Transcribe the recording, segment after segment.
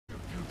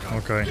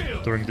Okay,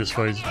 during this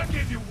phase. I'll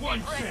give you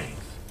one chance.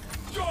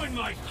 Join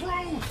my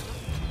crew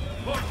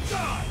or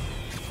die.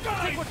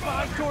 Take what's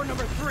behind door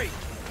number 3.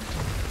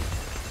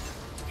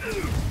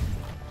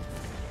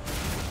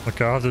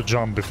 Okay, I have to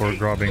jump before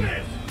grabbing. I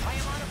am on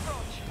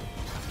approach.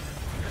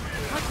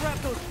 Let's grab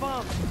those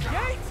bombs.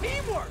 Yay,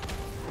 teamwork!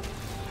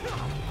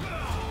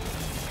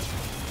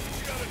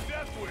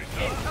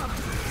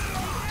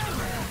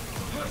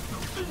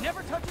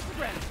 Never touches the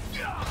ground.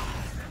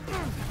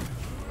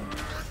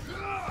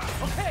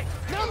 Okay,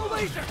 now the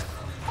laser.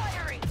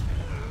 Firing.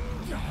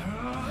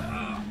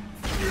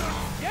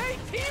 Yay,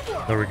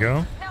 teamwork! There we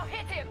go. Now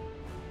hit him!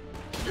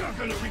 You're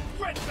gonna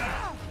regret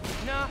that.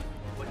 Nah,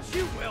 but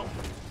you will.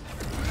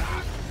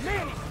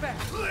 Man, he's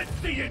fast. Let's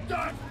see you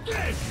dodge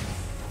this.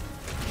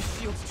 His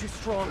shield's too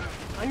strong.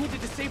 I need to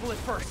disable it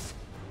first.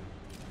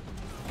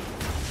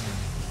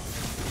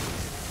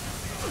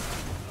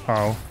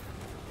 Ow.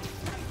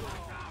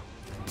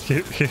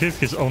 He hit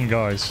his own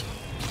guys.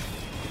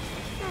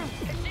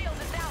 The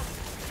shield is down!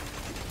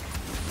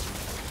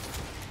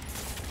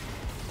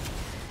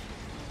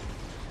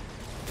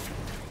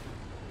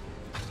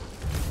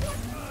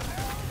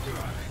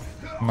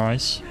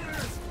 Nice.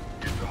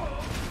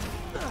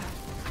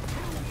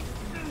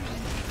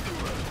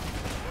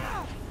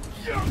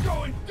 You're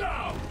going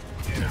down.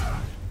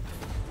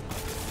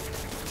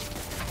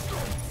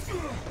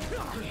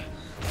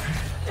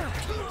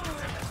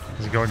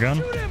 Let's go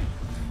again.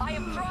 I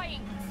am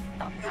trying!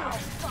 Oh,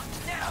 fuck,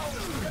 no!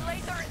 The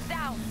laser is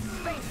down!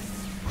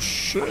 Space! I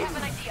Shit. have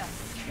an idea!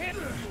 Can't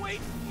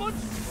wait much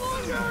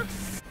longer.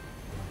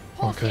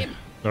 Hold Okay, him!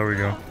 there we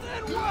go.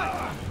 Then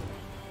what?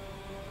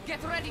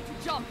 Get ready to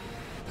jump!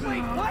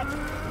 Wait, what?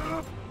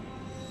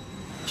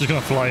 Just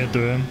gonna fly into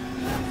him.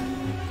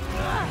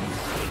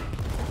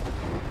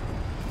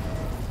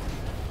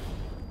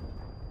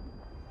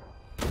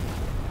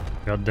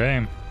 God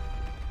damn.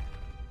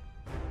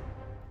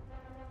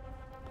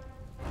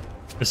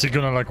 Is he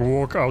gonna like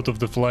walk out of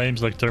the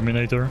flames like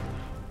Terminator?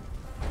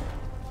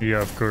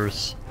 Yeah, of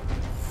course.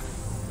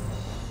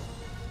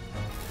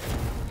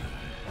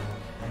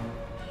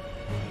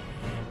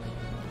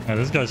 Yeah,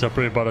 this guy's a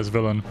pretty badass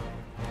villain.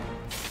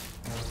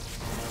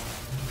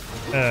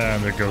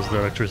 And there goes the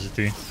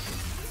electricity.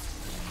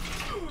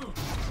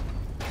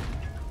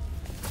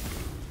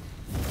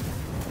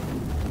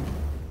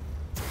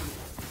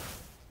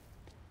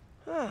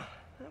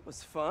 That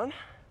was fun.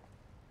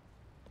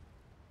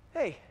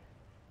 Hey,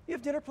 you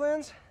have dinner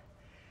plans?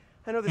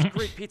 I know this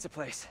great pizza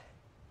place.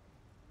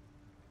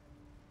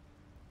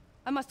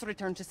 I must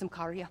return to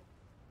Simkaria.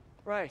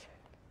 Right.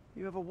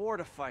 You have a war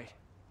to fight.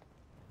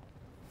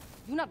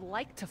 I do not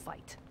like to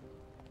fight.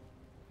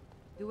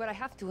 Do what I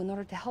have to in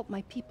order to help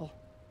my people.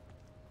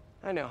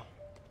 I know.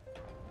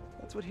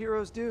 That's what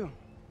heroes do.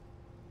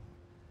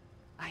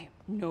 I am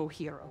no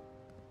hero.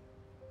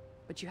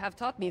 But you have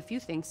taught me a few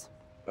things.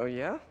 Oh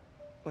yeah?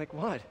 Like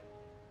what?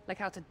 Like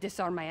how to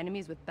disarm my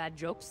enemies with bad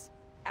jokes.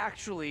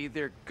 Actually,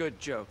 they're good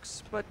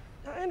jokes, but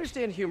I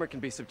understand humor can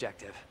be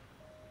subjective.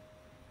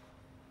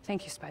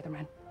 Thank you,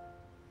 Spider-Man.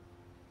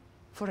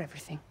 For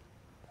everything.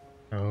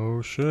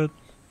 Oh shit.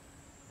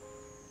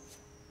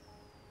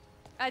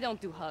 I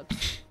don't do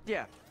hugs.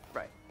 Yeah,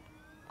 right.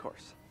 Of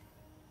course.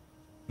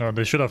 No,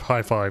 they should have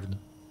high-fived.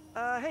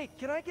 Hey,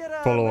 can I get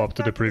a Follow lift up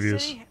to back the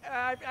previous. city?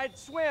 I'd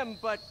swim,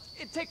 but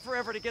it'd take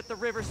forever to get the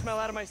river smell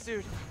out of my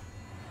suit.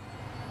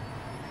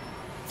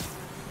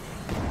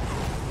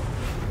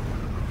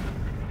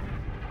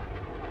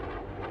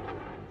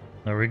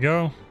 There we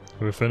go.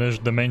 We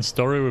finished the main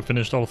story. We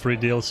finished all 3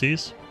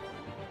 DLCs.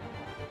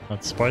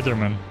 That's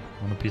Spider-Man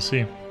on the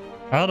PC.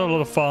 I had a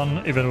lot of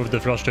fun, even with the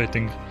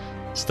frustrating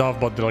stuff,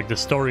 but like the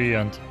story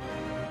and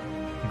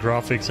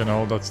graphics and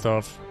all that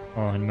stuff.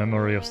 Oh, in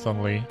memory of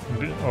Stanley.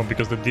 Oh,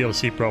 because the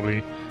DLC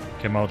probably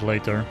came out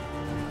later.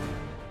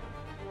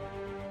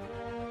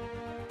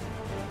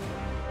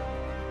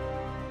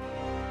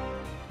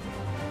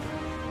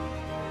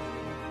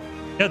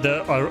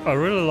 Yeah, I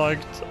really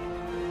liked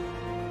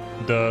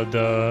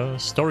the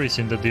stories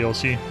in the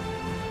DLC,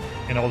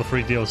 in all the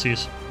 3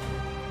 DLCs.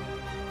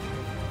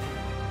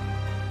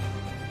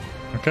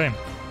 Okay,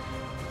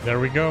 there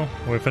we go.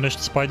 We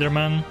finished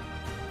Spider-Man.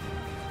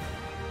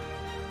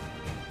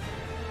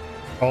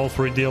 All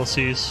 3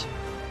 DLCs.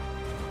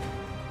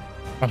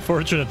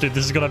 Unfortunately,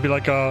 this is gonna be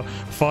like a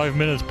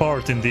 5-minute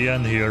part in the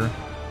end here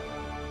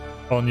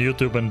on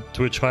YouTube and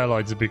Twitch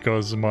highlights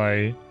because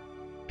my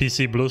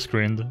PC blue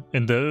screened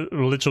in the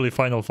literally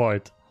final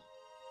fight.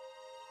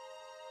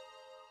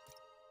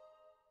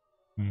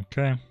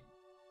 Okay.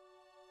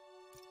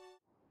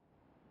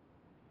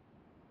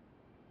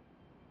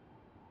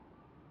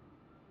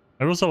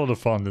 It was a lot of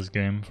fun, this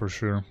game, for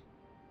sure.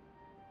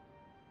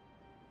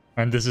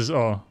 And this is,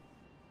 oh,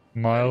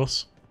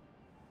 Miles.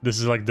 This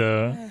is like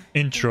the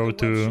intro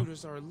to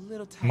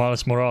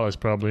Miles Morales,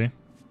 probably.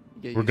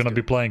 We're gonna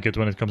be playing it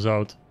when it comes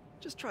out.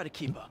 Just try to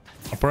keep up.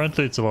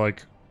 Apparently it's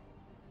like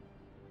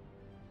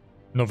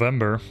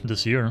November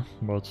this year,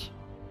 but...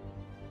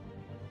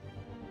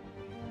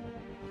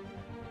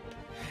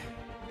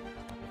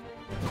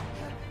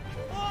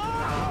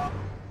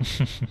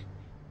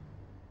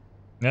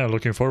 Yeah,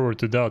 looking forward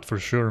to that for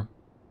sure.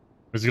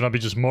 It's gonna be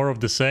just more of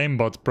the same,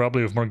 but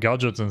probably with more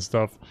gadgets and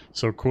stuff,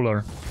 so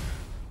cooler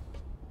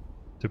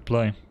to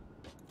play.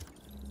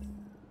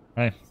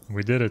 Hey,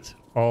 we did it.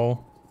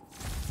 All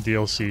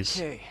DLCs.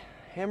 Okay,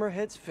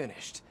 Hammerhead's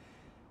finished,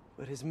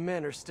 but his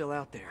men are still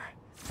out there.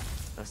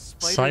 A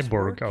spider's Cyborg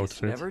work is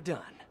outfit. never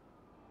done.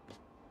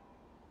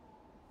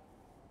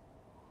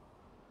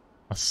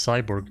 A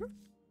cyborg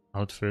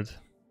outfit.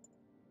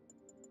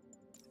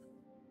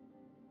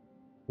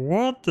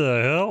 What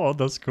the hell? Oh,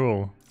 that's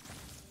cool.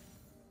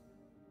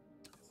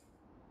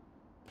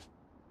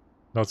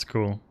 That's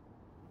cool.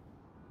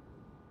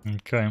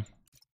 Okay.